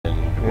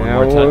one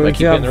more time. I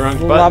keep hitting the wrong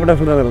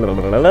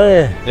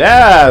button.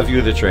 Yeah,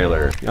 view the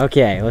trailer.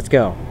 Okay, let's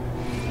go.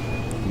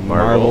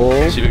 Marvel.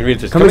 See if we can read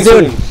this. Coming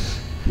soon.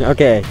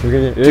 Okay, we're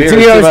gonna two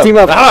heroes team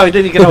up. Oh, we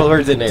didn't get all the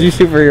words in there. Two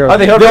superheroes. Oh,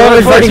 they hold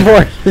fighting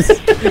force.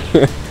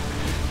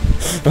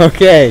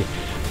 Okay,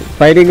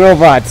 fighting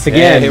robots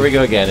again. Yeah, here we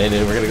go again, and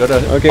then we're gonna go to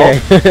Hulk,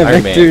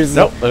 Iron Man.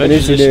 Nope,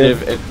 Avengers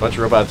Initiative, a bunch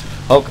of robots.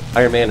 Hulk,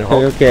 Iron Man, and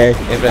Hulk. Okay,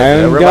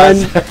 I'm done.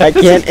 I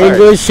can't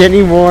English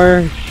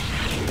anymore.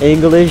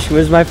 English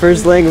was my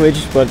first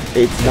language, but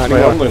it's not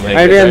anymore.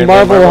 Iron Man,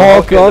 Marvel,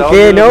 Hulk.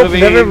 Okay, nope,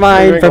 never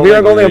mind.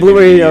 Premiering only on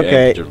Blu-ray.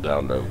 Okay.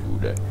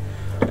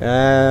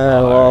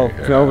 Well,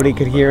 nobody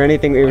could hear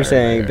anything we were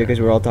saying because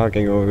we're all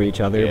talking over each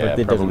other, but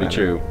it doesn't matter.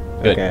 True.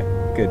 Good. Okay,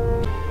 good.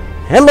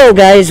 Hello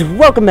guys,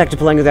 welcome back to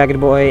Playing with Ragged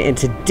Boy, and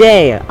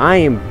today I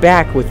am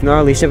back with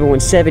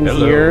Gnarly717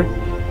 here,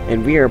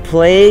 and we are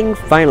playing,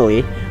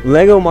 finally,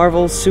 LEGO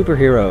Marvel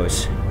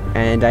Superheroes.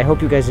 And I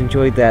hope you guys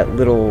enjoyed that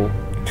little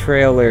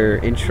trailer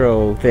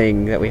intro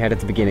thing that we had at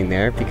the beginning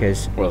there,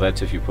 because... Well,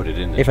 that's if you put it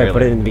in the If trailer. I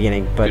put it in the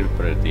beginning, but... You could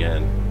put it at the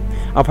end.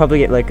 I'll probably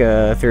get like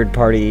a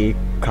third-party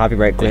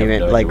copyright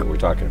claimant, like what we're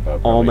talking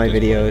about, all my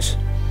videos.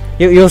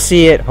 You'll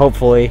see it,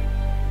 hopefully.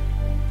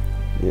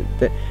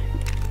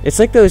 It's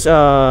like those,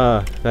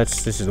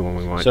 this is the one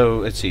we want. So,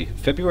 let's see,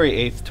 February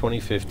 8th,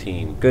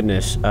 2015.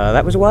 Goodness,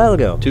 that was a while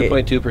ago.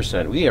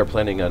 2.2%. We are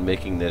planning on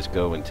making this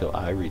go until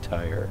I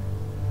retire.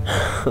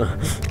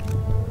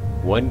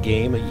 One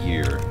game a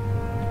year.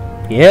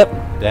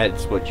 Yep.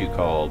 That's what you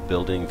call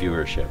building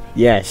viewership.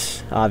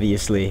 Yes,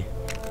 obviously.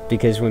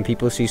 Because when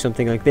people see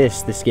something like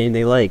this game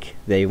they like,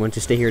 they want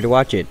to stay here to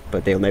watch it,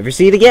 but they'll never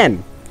see it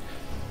again.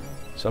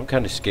 So I'm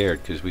kind of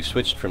scared, because we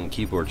switched from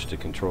keyboards to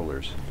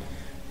controllers.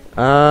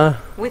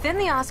 Within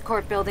the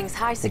Oscorp building's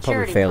high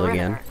security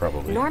perimeter,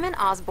 Norman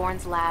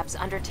Osborn's labs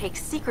undertake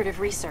secretive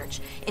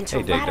research into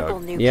radical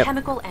new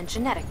chemical and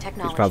genetic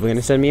technologies. He's probably going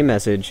to send me a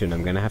message, and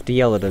I'm going to have to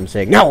yell at him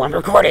saying, "No, I'm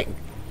recording!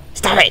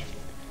 Stop it!"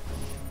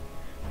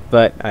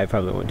 But I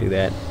probably won't do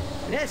that.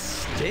 This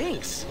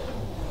stinks.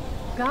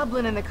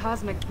 Goblin and the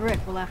Cosmic Brick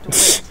will have to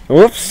wait.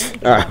 Whoops.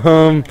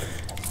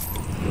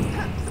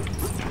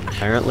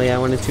 Apparently I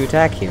wanted to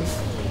attack him.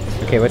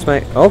 Okay, what's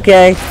my...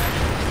 Okay!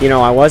 You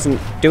know, I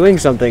wasn't doing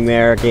something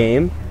there,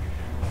 game.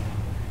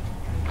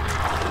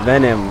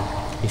 Venom.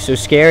 He's so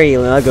scary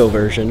in the LEGO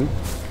version.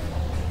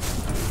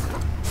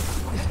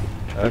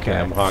 Okay,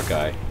 I'm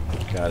Hawkeye.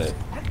 Got it.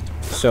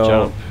 So,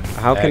 jump,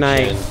 how can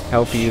action, I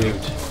help you?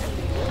 shoot.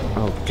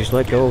 Oh, just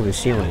let go of the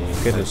ceiling.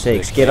 For goodness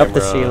sakes, get up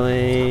the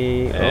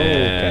ceiling.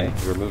 And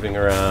okay. we're moving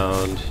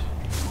around.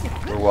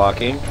 We're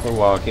walking. We're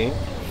walking.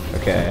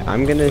 Okay,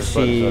 I'm gonna This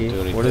button's see... not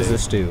doing What does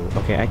anything. this do?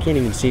 Okay, I can't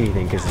even see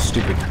anything because the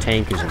stupid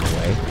tank is in the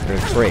way. Or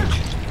the fridge.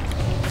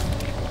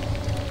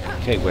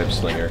 Okay, web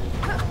slinger.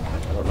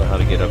 I don't know how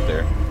to get up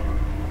there.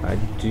 I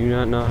do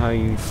not know how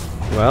you...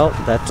 Well,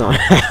 that's not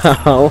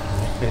how.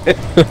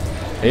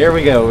 Here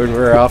we go.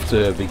 We're off to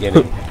the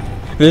beginning.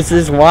 This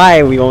is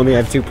why we only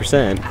have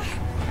 2%.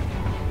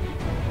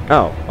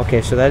 Oh,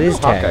 okay, so that is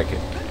tag.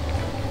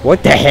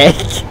 What the heck?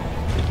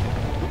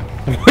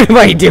 What am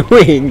I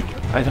doing?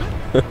 I don't...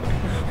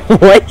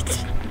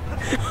 What?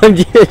 I'm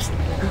just...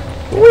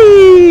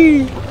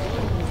 Whee!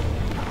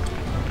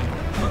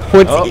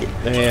 What's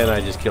and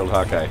I just killed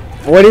Hawkeye.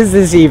 What is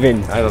this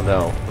even? I don't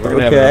know. We're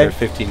gonna have another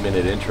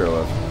 15-minute intro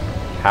of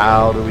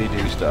how do we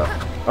do stuff.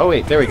 Oh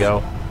wait, there we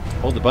go.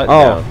 Hold the button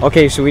down.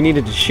 Okay, so we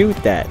needed to shoot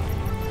that.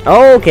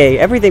 Oh, okay,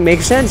 everything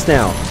makes sense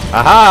now.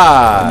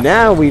 Aha!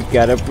 Now we've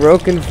got a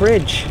broken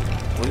fridge.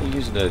 What are you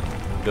using to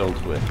build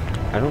with?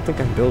 I don't think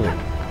I'm building.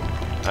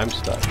 I'm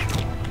stuck.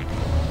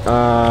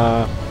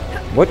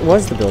 What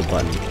was the build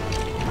button?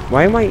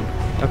 Why am I...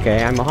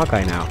 Okay, I'm a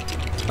Hawkeye now.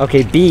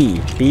 Okay,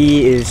 B.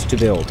 B is to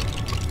build.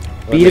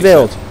 Well, B to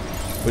build.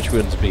 Sense. Which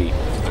one's B?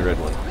 The red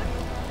one.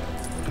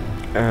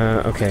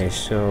 Okay,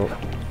 so...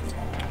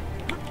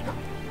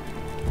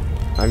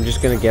 I'm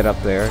just gonna get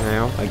up there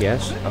now, I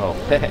guess. Oh,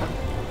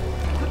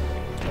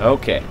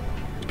 okay.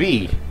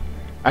 B.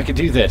 I can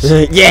do this.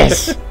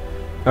 Yes!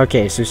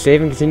 Okay, so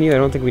save and continue. I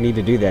don't think we need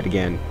to do that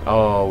again.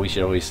 Oh, we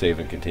should always save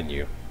and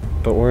continue.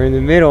 But we're in the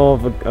middle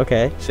of a...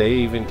 Okay.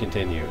 Save and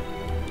continue.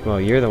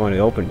 Well, you're the one who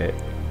opened it.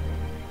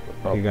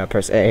 Oh. You gotta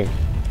press A.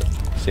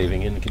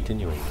 Saving and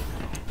continuing.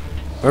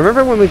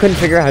 Remember when we couldn't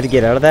figure out how to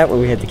get out of that when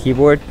we had the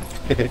keyboard?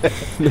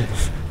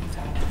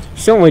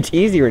 So much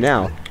easier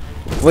now.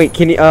 Wait,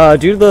 can you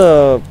do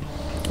the...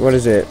 What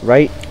is it?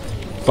 Right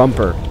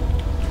bumper.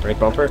 Right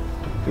bumper?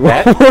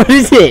 What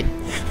is it?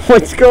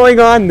 What's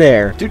going on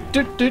there? You're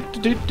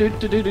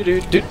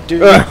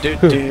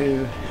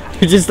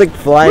just like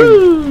flying.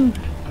 Woo!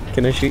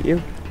 Can I shoot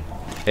you?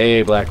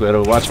 Hey, Black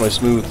Widow, watch my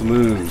smooth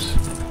moves.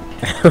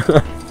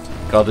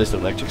 Call this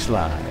electric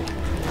slide.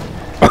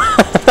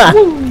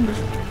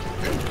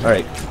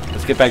 Alright,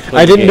 let's get back to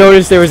playing I didn't the game.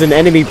 notice there was an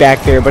enemy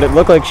back there, but it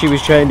looked like she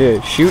was trying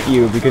to shoot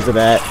you because of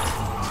that.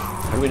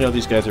 How do we know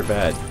these guys are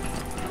bad?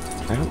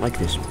 I don't like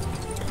this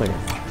player.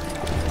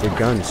 Your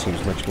gun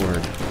seems much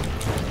more...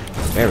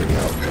 There we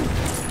go.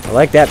 I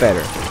like that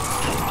better.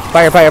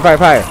 Fire, fire, fire,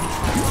 fire!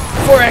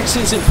 4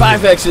 X's and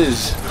 5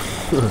 X's.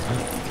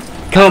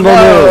 Combo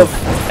move.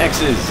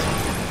 X's.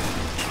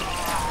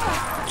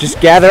 Just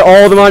gather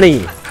all the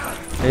money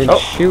and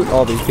shoot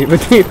all these people.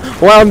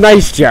 Well,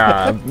 nice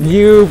job.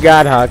 You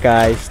got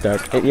Hawkeye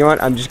stuck. And you know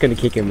what? I'm just gonna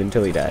kick him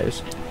until he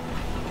dies.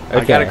 Okay.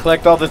 I gotta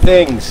collect all the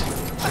things.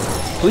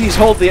 Please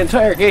hold the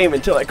entire game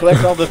until I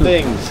collect all the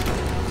things.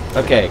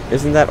 Okay.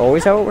 Isn't that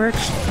always how it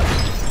works?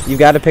 You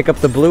gotta pick up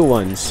the blue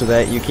ones so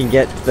that you can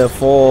get the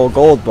full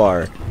gold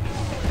bar.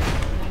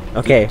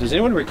 Okay. Does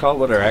anyone recall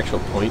what our actual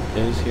point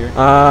is here?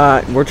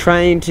 We're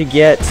trying to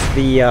get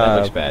the, that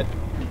looks bad.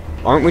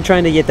 Aren't we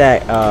trying to get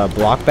that,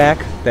 block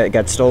back that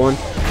got stolen?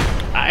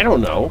 I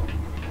don't know.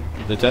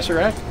 The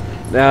Tesseract?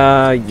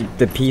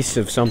 The piece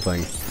of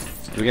something.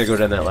 We gotta go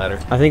down that ladder.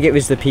 I think it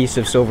was the piece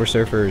of Silver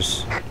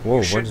Surfer's... Whoa,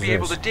 what is this? You should be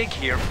able to dig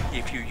here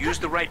if you use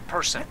the right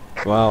person.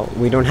 Well,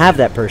 we don't have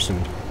that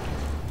person.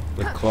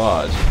 With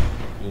claws.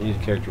 You need a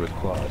character with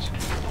claws.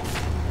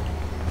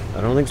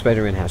 I don't think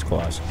Spider-Man has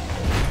claws.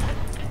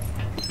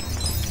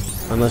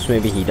 Unless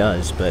maybe he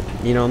does, but,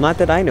 you know, not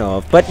that I know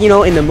of. But, you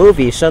know, in the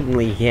movie,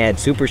 suddenly he had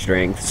super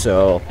strength,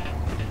 so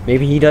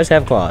maybe he does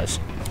have claws.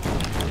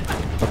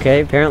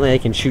 Okay, apparently I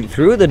can shoot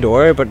through the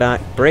door, but not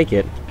break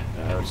it.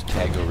 Let's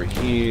tag over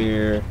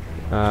here.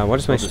 What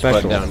is my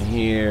special? Down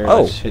here.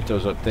 Oh. Let's hit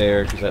those up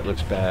there, because that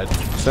looks bad.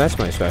 So that's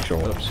my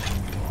special. Oops.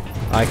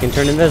 I can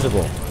turn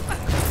invisible.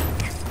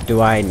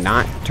 Do I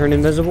not turn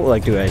invisible?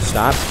 Like, do I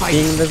stop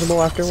being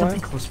invisible after a while?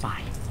 Something close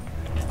by.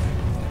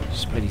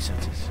 Spidey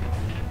senses.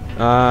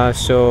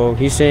 So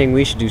he's saying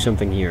we should do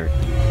something here.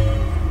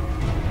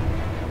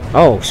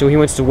 Oh, so he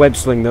wants to web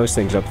sling those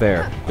things up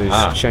there.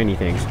 Those shiny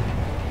things.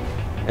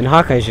 And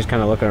Hawkeye's just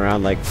kind of looking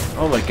around like...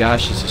 Oh my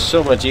gosh, this is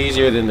so much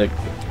easier than the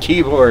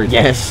keyboard.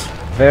 Yes.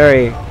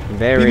 Very,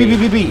 very...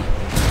 Beep.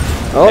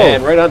 Oh.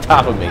 And right on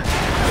top of me.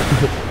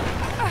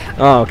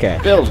 Oh, okay.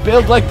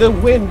 Build like the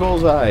wind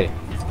bullseye.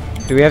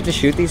 Do we have to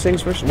shoot these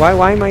things first?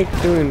 Why am I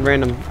doing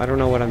random... I don't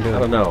know what I'm doing. I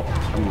don't know.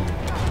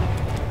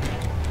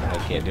 I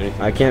can't do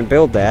anything. I can't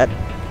build that,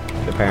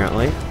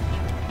 apparently.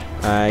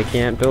 I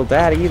can't build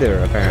that either,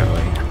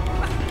 apparently.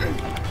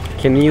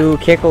 Can you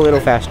kick a little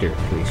faster,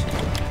 please?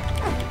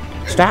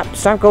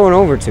 Stop going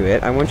over to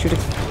it. I want you to...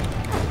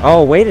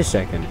 Oh, wait a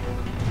second.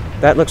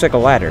 That looks like a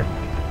ladder.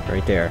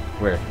 Right there.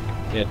 Where?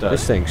 Yeah, it does.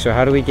 This thing. So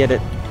how do we get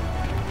it?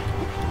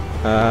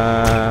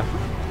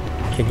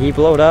 Can he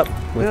blow it up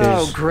with his...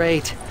 Oh,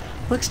 great.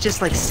 Looks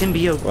just like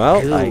symbiote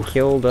Well, goo. I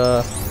killed,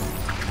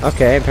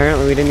 Okay,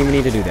 apparently we didn't even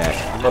need to do that.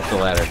 I'm up the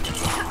ladder. I'm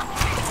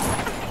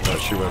not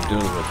sure what I'm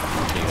doing with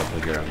being up the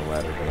on the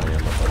ladder, but I am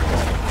up on the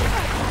ladder.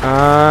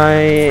 I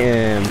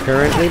am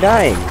currently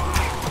dying.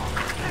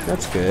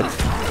 That's good.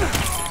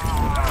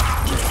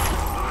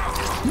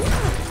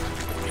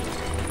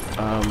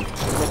 What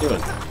am I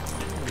doing?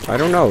 I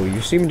don't know.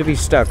 You seem to be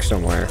stuck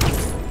somewhere.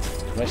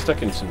 Am I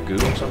stuck in some goo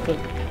or something?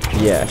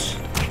 Yes.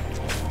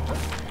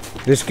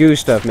 This goo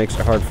stuff makes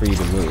it hard for you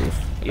to move.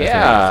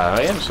 Yeah,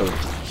 I am so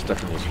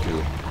stuck in this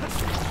goo.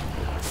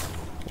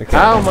 Okay.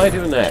 How am I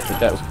doing that? But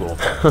that was cool.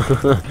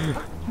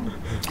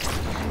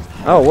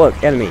 Oh,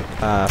 look, enemy.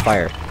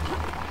 Fire.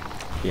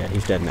 Yeah,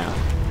 he's dead now.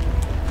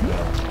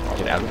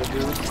 Get out of the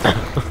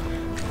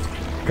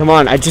goo. Come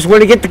on, I just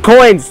want to get the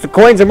coins. The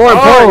coins are more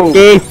important,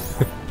 game.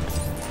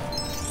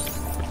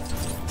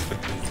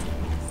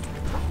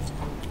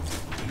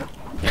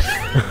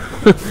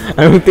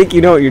 I don't think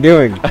you know what you're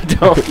doing. I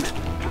don't.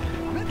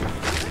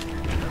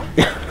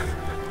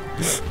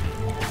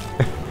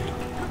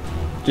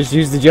 Just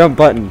use the jump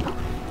button.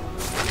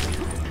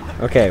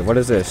 Okay, what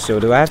is this? So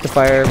do I have to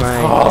fire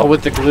my... Oh,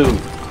 with the glue.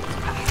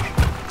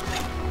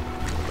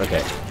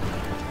 Okay.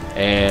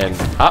 And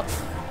up.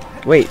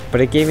 Wait, but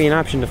it gave me an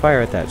option to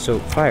fire at that, so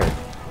fire.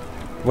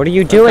 What are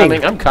you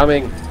doing? I'm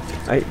coming.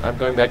 I'm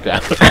going back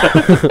down.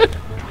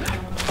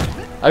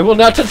 I will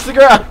not touch the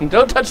ground.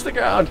 Don't touch the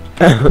ground.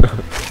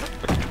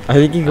 I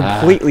think you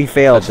completely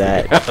failed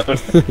that.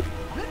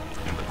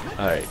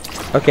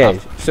 Alright. Okay,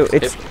 so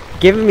it's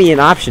giving me an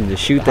option to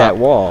shoot that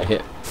wall.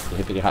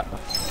 Hippity hop.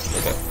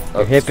 Okay.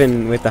 You're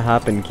hipping with the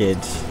hopping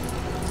kids.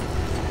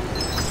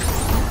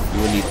 You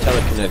will need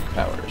telekinetic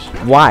powers.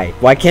 Why?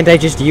 Why can't I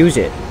just use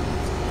it?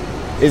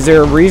 Is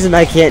there a reason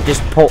I can't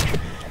just pull...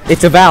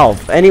 It's a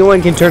valve.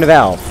 Anyone can turn a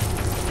valve.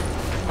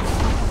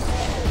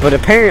 But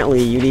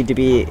apparently you need to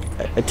be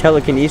a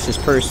telekinesis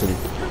person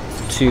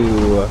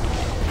to...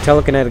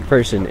 telekinetic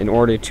person in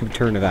order to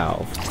turn a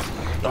valve.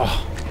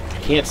 Oh, I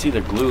can't see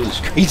the glue. The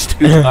screen's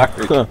too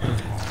dark.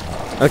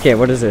 Okay,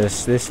 what is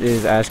this? This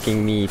is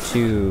asking me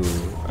to...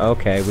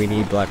 Okay, we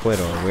need Black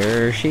Widow.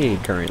 Where is she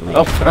currently?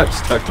 Oh, I'm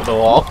stuck to the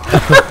wall.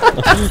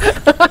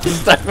 I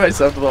stuck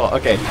myself to the wall.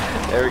 Okay,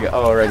 there we go.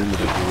 Oh, right into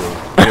the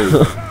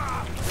glue.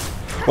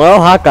 Well,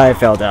 Hawkeye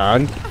fell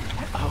down.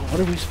 Oh, what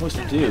are we supposed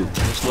to do?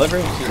 This lever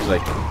seems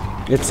like...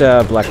 It's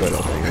a Black Widow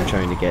thing. I'm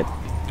trying to get...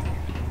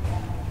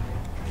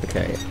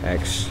 Okay,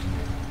 X.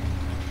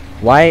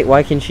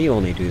 Why can she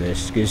only do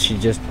this? Because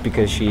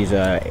she's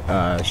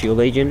a shield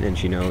agent and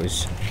she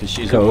knows. Because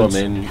she's codes.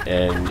 a woman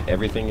and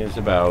everything is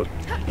about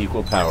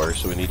equal power,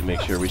 so we need to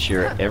make sure we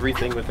share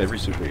everything with every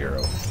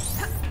superhero.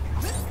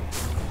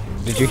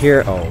 Did you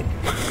hear? Oh,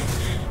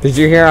 did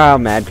you hear how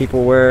mad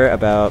people were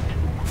about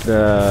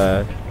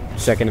the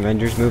second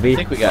Avengers movie? I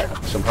think we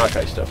got some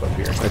Hawkeye stuff up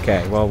here.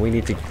 Okay, well we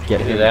need to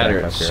get Either that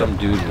or some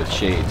dude with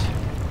shades.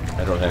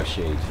 I don't have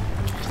shades.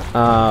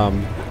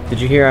 Did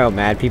you hear how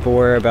mad people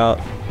were about?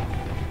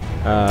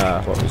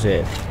 What was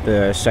it?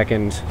 The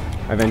second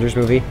Avengers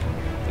movie?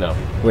 No.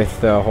 With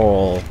the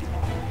whole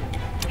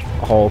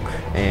Hulk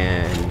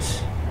and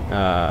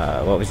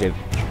what was it?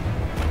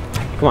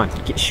 Come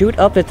on, shoot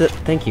up at the.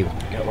 Thank you.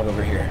 Got one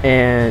over here.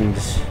 And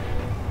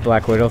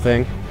Black Widow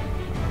thing.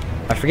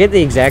 I forget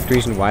the exact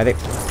reason why they.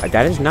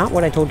 That is not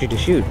what I told you to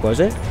shoot, was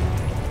it?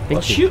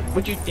 Well, shoot.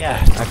 Would you? Yeah.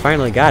 I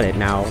finally got it.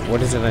 Now,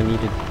 what is it I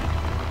needed?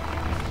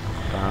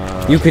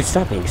 You could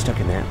stop being stuck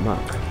in that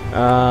muck.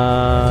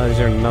 Is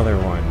there another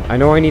one? I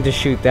know I need to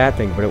shoot that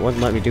thing, but it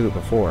wouldn't let me do it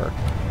before.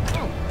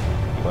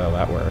 Well,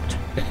 that worked.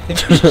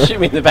 Shoot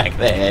me in the back of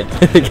the head.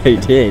 I think I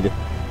did.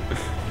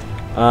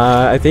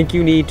 I think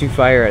you need to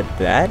fire at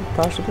that,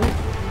 possibly?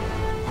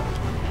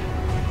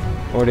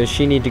 Or does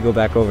she need to go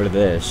back over to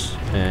this?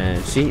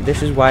 And see,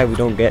 this is why we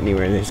don't get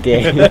anywhere in this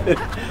game.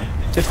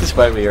 This is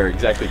why we are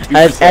exactly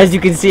 2%. As you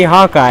can see,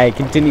 Hawkeye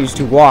continues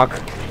to walk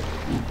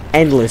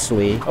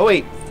endlessly. Oh,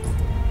 wait.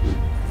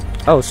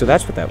 Oh, so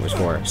that's what that was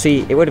for.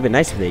 See, it would have been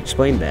nice if they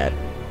explained that.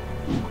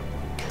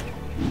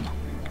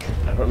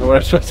 I don't know what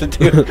I'm supposed to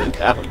do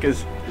now,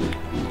 because...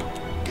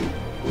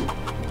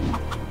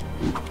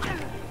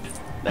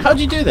 How'd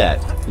you do that?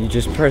 You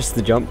just press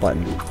the jump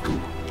button.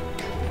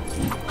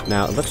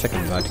 Now, it looks like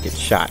I'm about to get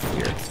shot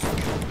here.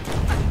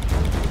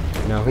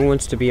 Now, who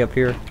wants to be up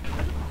here?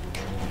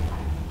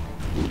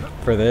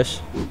 For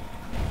this?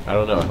 I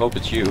don't know, I hope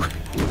it's you.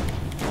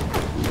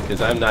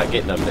 Because I'm not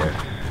getting up there.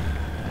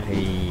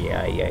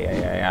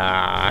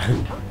 Yeah.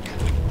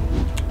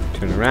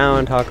 Turn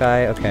around,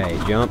 Hawkeye. Okay,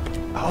 jump.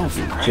 Oh,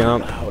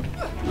 jump. Loud.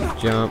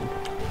 Jump.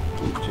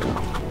 Jump.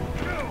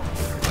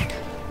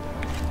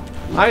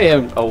 I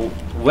am a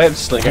web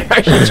slinger.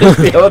 I should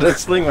just be able to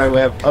sling my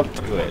web up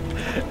to it.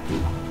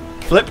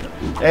 Flip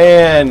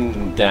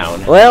and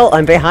down. Well,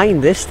 I'm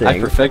behind this thing. I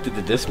perfected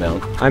the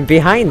dismount. I'm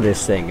behind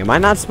this thing. Am I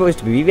not supposed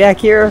to be back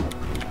here?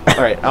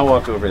 Alright, I'll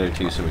walk over there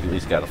too so we at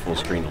least got a full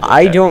screen.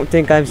 I don't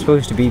think I'm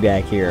supposed to be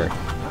back here.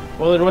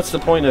 Well, then what's the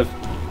point of...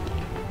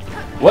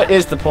 What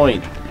is the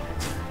point?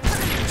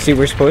 See,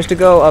 we're supposed to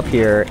go up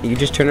here. You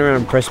just turn around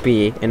and press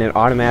B, and it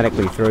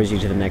automatically throws you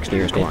to the next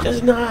nearest one. It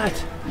does not.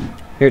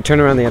 Here, turn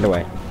around the other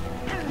way.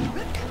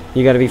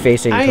 You gotta be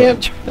facing... There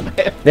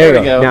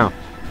we go. Now,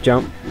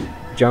 jump.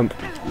 Jump.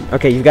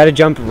 Okay, you gotta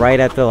jump right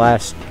at the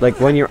last...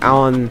 Like, when you're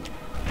on...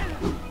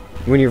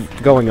 When you're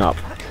going up.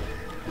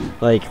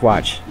 Like,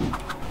 watch.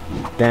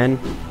 Then.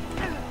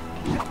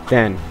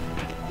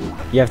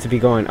 You have to be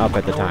going up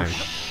at the time.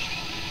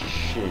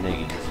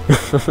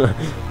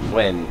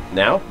 When?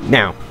 Now?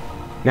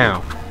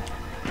 Now.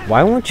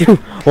 Why won't you...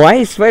 Why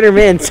is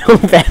Spider-Man so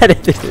bad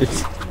at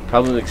this?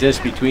 Problem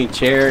exists between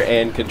chair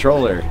and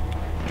controller.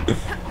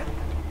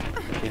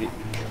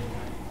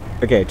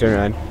 Okay, turn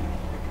around.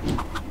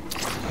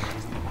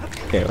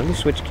 Okay, let me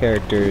switch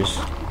characters.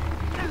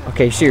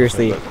 Okay,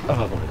 seriously.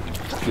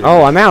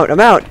 Oh, I'm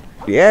out!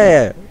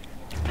 Yeah!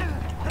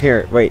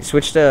 Here, wait,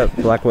 switch to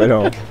Black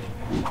Widow.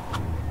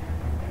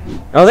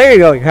 Oh, there you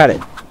go, you got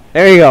it.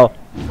 There you go.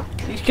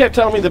 You kept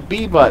telling me the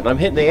B button. I'm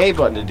hitting the A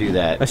button to do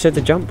that. I said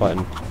the jump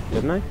button,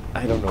 didn't I?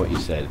 I don't know what you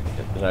said,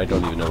 and I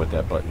don't even know what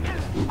that button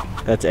is.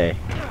 That's A.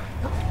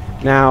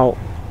 Now,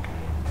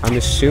 I'm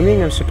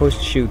assuming I'm supposed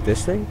to shoot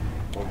this thing?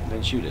 Well,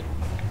 then shoot it.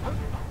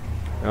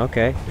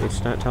 Okay,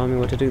 it's not telling me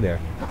what to do there.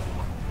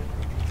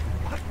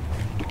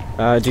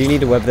 Do you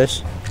need to web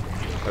this?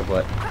 Web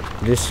what?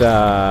 This,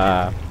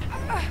 well,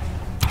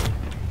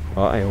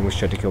 I almost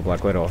tried to kill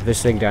Black Widow.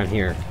 This thing down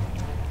here.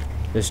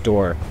 This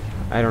door.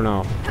 I don't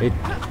know.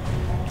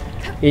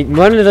 It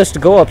wanted us to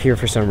go up here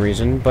for some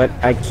reason, but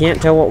I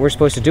can't tell what we're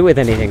supposed to do with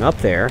anything up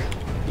there.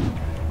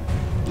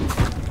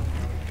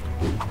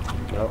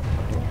 No.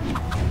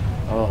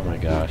 Oh my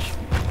gosh.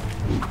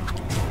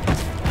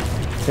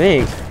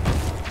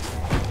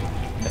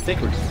 I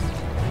think we're...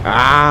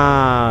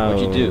 Ah!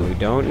 What'd you do? We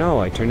don't know.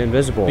 I turned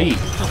invisible. B.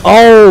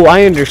 Oh,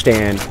 I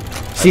understand.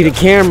 See, the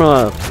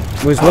camera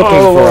was looking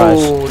for us.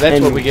 Oh,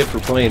 that's what we get for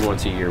playing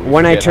once a year.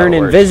 When I turn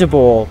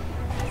invisible...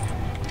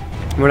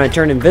 When I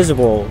turn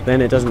invisible,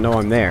 then it doesn't know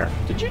I'm there.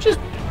 Did you just...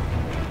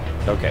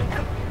 Okay.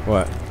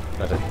 What?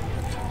 Nothing.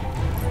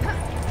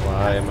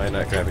 Why am I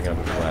not grabbing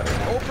onto the ladder?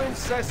 Open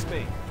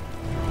sesame.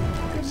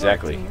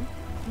 Exactly.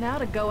 Now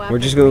to go after We're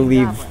just gonna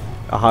leave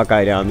a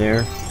Hawkeye down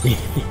there.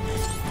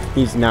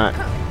 He's not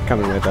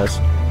coming with us.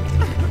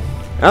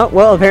 Oh,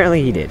 well,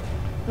 apparently he did.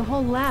 The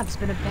whole lab's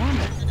been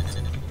abandoned.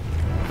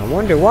 I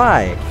wonder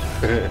why.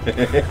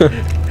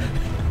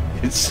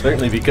 It's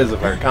certainly because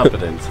of our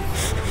competence.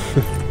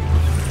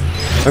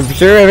 I'm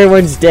sure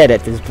everyone's dead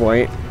at this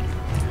point.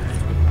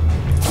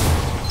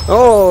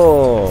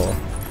 Oh!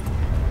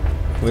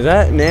 Was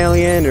that an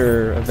alien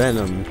or a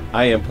venom?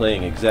 I am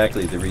playing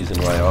exactly the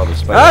reason why all the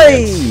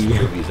Spider-Man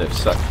movies have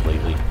sucked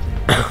lately.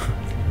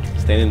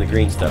 Staying in the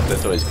green stuff,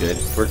 that's always good.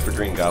 Worked for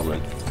Green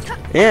Goblin.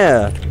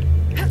 Yeah.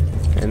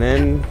 And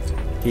then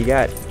he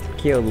got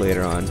killed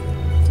later on.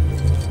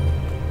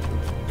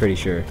 Pretty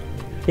sure.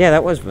 Yeah,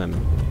 that was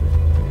Venom.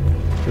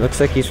 It looks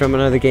like he's from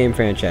another game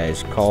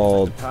franchise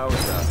called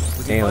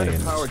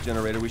Aliens. Power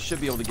generator, we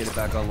should be able to get it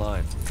back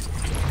online.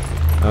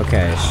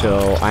 Okay,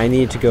 so I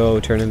need to go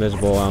turn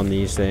invisible on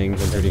these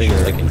things, I'm pretty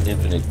sure. Like an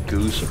infinite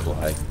goo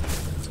supply.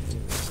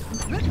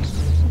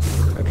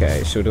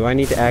 Okay, so do I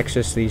need to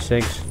access these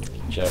things?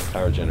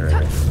 Power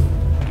generator.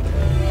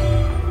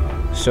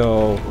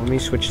 So, let me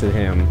switch to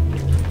him.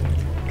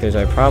 Because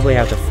I probably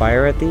have to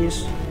fire at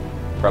these.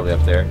 Probably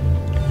up there.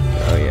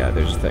 Oh yeah,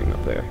 there's a thing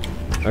up there.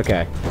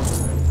 Okay.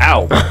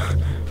 Ow!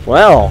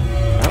 Well,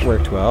 that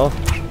worked well.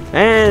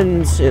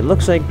 And it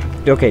looks like...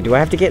 Okay, do I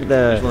have to get the...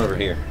 There's one over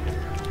here.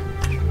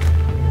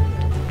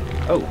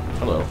 Oh,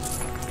 hello.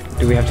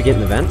 Do we have to get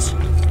in the vents?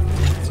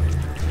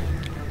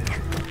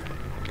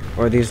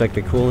 Or are these like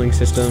the cooling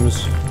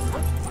systems?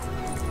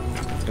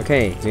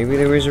 Okay, maybe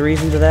there was a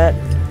reason to that.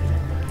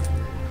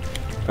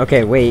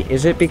 Okay, wait,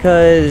 is it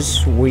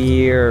because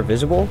we're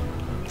visible?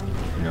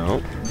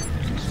 No.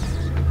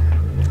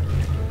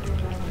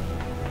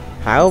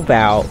 How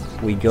about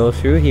we go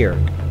through here?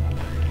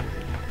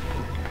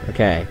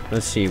 Okay,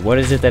 let's see. What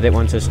is it that it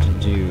wants us to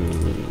do?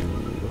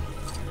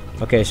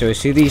 Okay, so we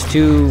see these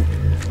two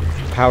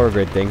power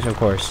grid things, of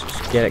course.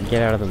 Just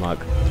get out of the mug.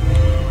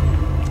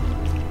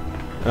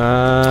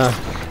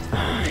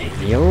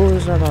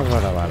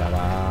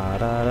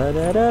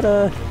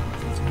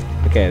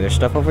 Okay, there's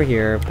stuff over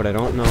here, but I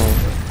don't know.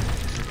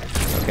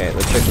 Okay, it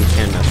looks like we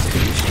can mess with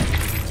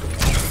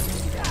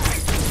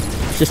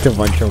these. Just a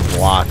bunch of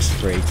blocks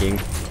breaking.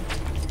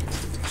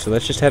 So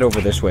let's just head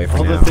over this way for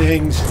now. All the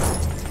things.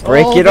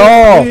 Break all it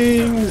all!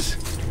 Things.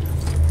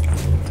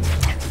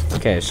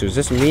 Okay, so is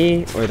this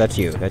me or that's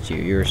you? That's you.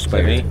 You're a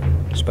spider. Me?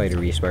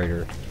 Spidery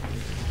spider.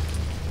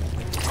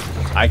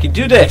 I can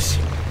do this.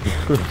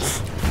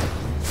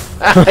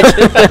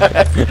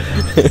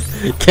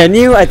 Can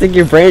you? I think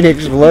your brain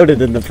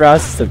exploded in the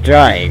process of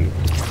trying.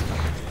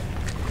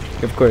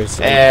 Of course.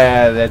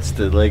 That's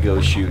the Lego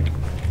shoot.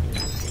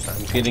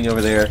 I'm getting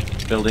over there.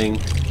 Building.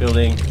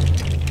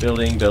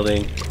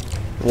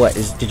 What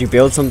is? Did you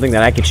build something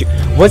that I could shoot?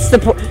 What's the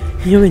point?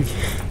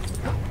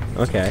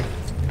 Okay,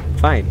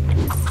 fine.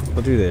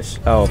 We'll do this.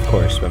 Oh, of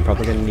course. But I'm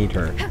probably gonna need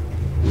her.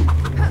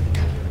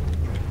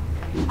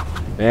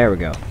 There we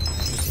go.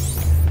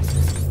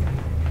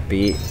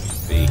 Being.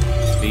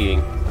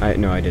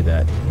 No, I did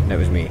that. That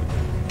was me.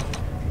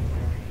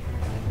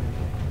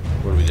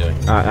 What are we doing?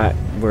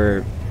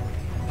 We're.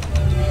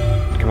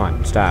 Come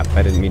on, stop!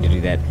 I didn't mean to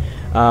do that.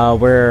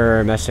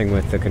 We're messing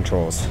with the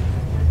controls.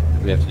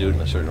 We have to do it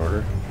in a certain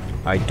order.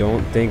 I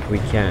don't think we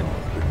can.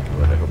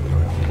 But I hope we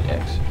don't have to.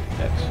 X.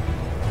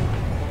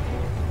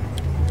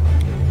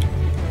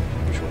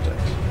 Which one's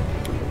X?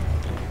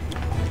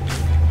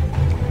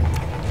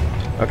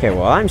 Okay,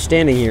 well, I'm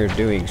standing here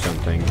doing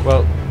something.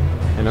 Well,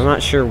 and I'm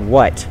not sure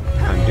what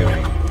I'm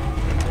doing.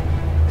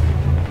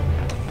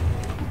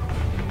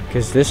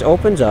 Because this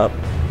opens up,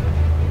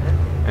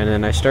 and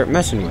then I start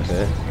messing with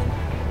it.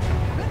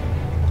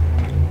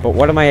 But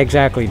what am I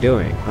exactly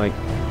doing? Like,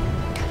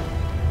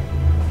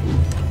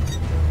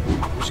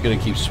 I'm just gonna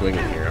keep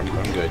swinging here.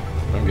 I'm good.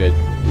 I'm good.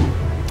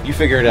 You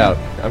figure it out.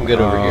 I'm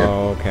good over here.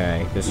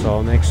 Okay, this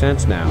all makes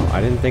sense now. I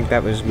didn't think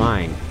that was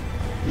mine.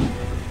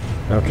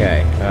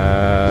 Okay,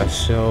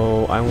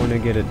 so I want to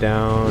get it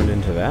down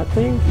into that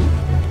thing?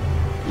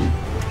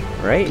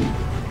 Right?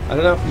 I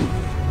don't know.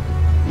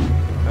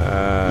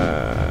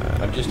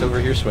 I'm just over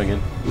here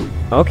swinging.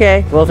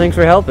 Okay, well, thanks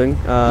for helping.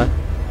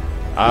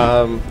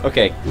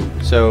 Okay,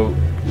 so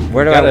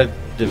where do I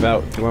do I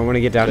want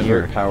to get down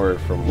here? Power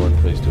from one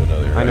place to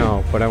another. Right? I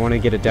know, but I want to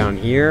get it down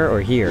here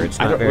or here. It's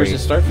not very. Where's it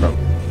start from?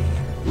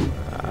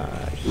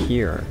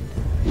 Here,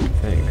 I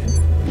think.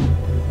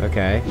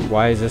 Okay,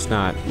 why is this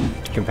not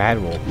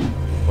compatible?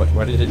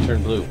 Why did it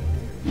turn blue?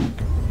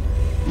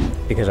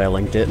 Because I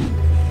linked it.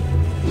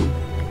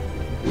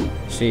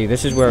 See,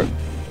 this is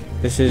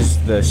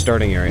the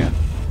starting area.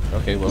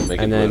 Okay, well, make it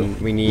blue. And then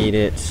we need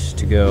it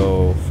to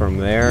go from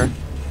there.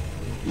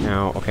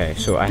 Now, okay,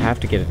 so I have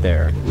to get it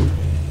there.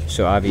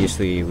 So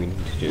obviously we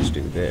need to just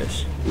do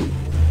this.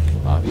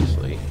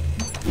 Obviously.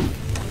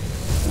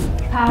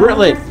 Power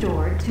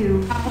restored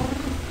to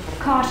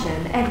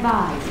caution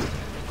advised.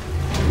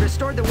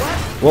 Restored the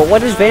what? Well,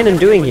 what is Venom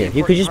doing here?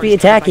 He could just be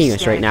attacking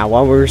us right now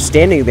while we're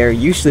standing there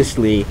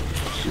uselessly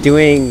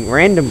doing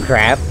random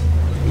crap.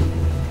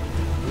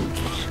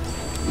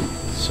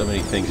 So many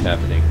things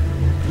happening.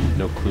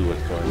 No clue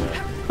what's going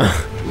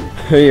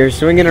on. You're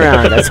swinging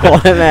around, that's all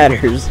that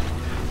matters.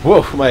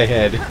 Whoa, my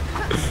head.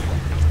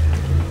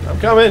 I'm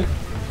coming.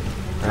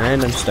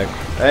 And I'm stuck.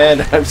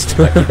 And I'm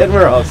stuck. And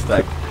we're all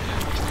stuck.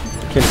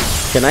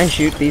 Can I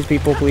shoot these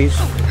people, please?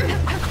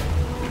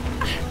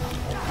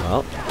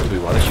 Well. Do we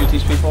want to shoot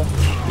these people?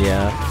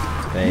 Yeah.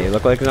 They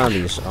look like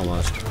zombies,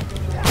 almost.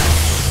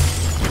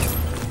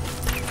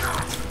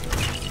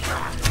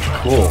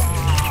 Cool.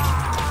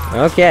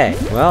 Okay,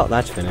 well,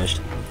 that's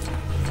finished.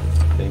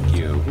 Thank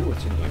you. Ooh,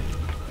 what's in here?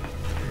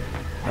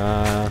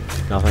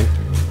 Nothing.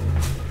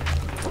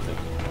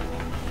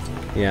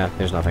 Yeah,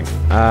 there's nothing.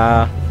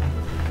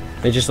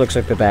 It just looks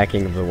like the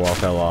backing of the wall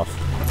fell off.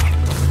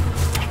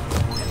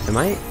 Am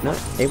I not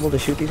able to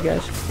shoot these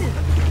guys?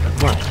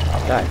 Come on,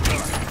 die.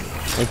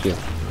 Thank you.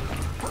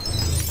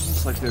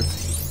 Looks like they're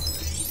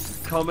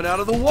coming out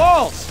of the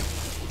walls.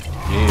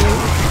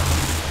 Yeah.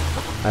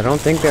 I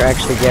don't think they're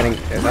actually getting...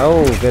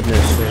 Oh,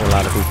 goodness, there's a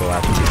lot of people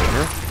after me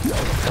here.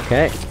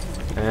 Okay,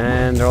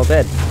 and they're all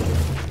dead.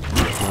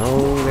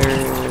 No,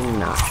 they're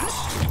not.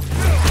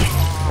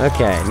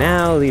 Okay,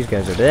 now these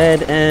guys are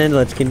dead, and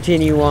let's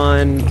continue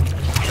on.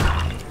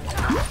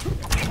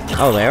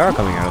 Oh, they are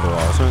coming out of the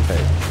walls, aren't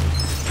they?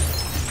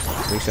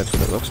 At least that's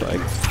what it looks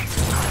like.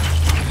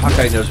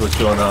 Hawkeye knows what's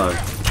going on.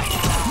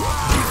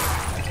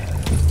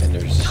 And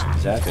they're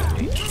zapping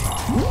me.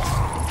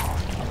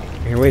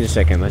 Here, wait a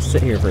second. Let's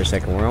sit here for a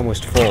second. We're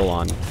almost full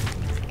on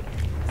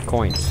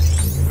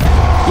coins.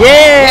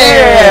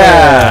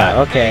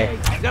 Yeah! Okay.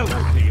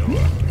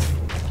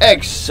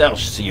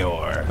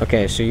 Excelsior!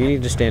 Okay, so you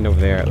need to stand over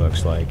there, it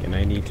looks like, and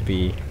I need to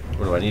be...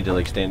 What do I need to,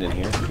 like, stand in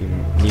here? You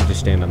need to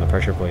stand on the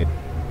pressure plate.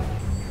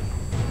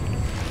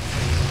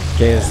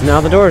 Okay, so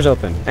now the door's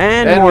open.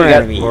 And more we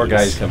got enemies. more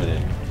guys coming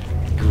in.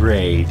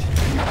 Great.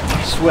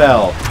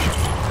 Swell.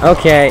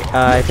 Okay,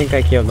 I think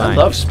I killed 9. I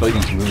love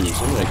Spidey's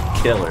moves. I'm gonna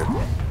kill her.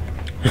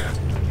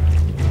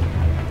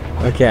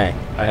 Okay.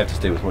 I have to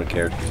stay with one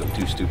character because I'm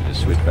too stupid to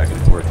switch back and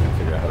forth and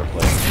figure out how to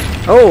play.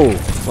 Oh!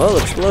 Well,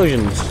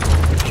 explosions.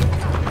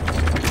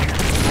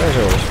 Those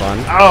are always fun.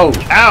 Ow!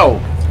 Ow!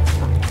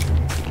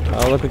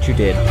 Oh, look what you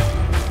did.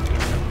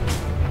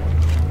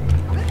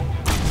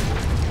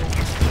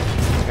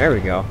 There we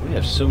go. We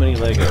have so many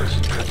Legos.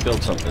 Let's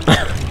build something.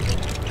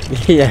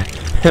 Yeah,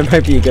 that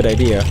might be a good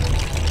idea.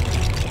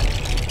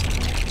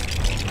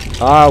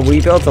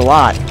 We built a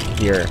lot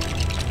here.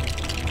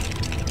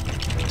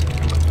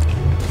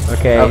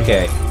 Okay.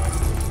 Okay.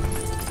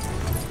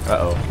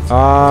 Uh-oh.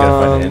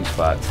 Gotta find an end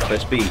spot.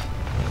 Press B.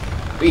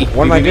 B.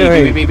 What am I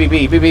doing?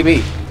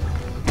 B.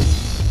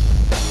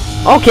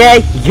 Okay,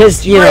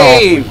 because, you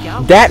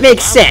know, that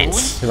makes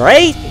sense,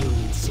 right?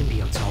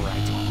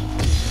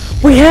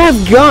 We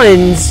have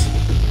guns,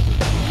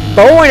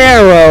 bow and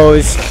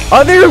arrows,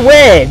 other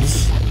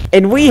webs,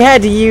 and we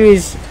had to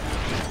use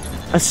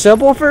a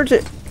subwoofer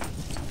to...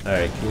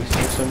 Alright, can we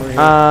stay somewhere here?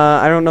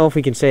 I don't know if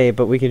we can save,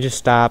 but we can just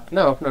stop.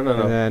 No.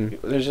 Then...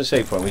 There's a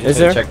save point. We just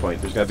had a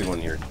checkpoint. There's gotta be one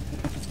here.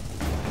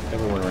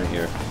 Everyone right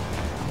here.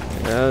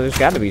 There's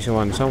gotta be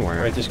someone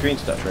somewhere. Right, this green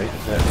stuff, right?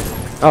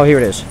 Oh, here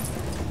it is.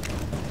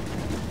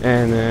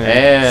 And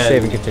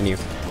save and continue.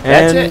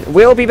 That's And it.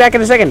 we'll be back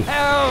in a second.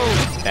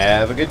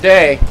 Have a good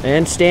day.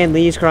 And Stan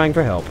Lee's crying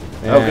for help.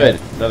 Oh, good.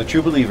 Another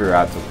true believer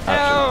option.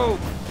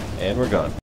 And we're gone.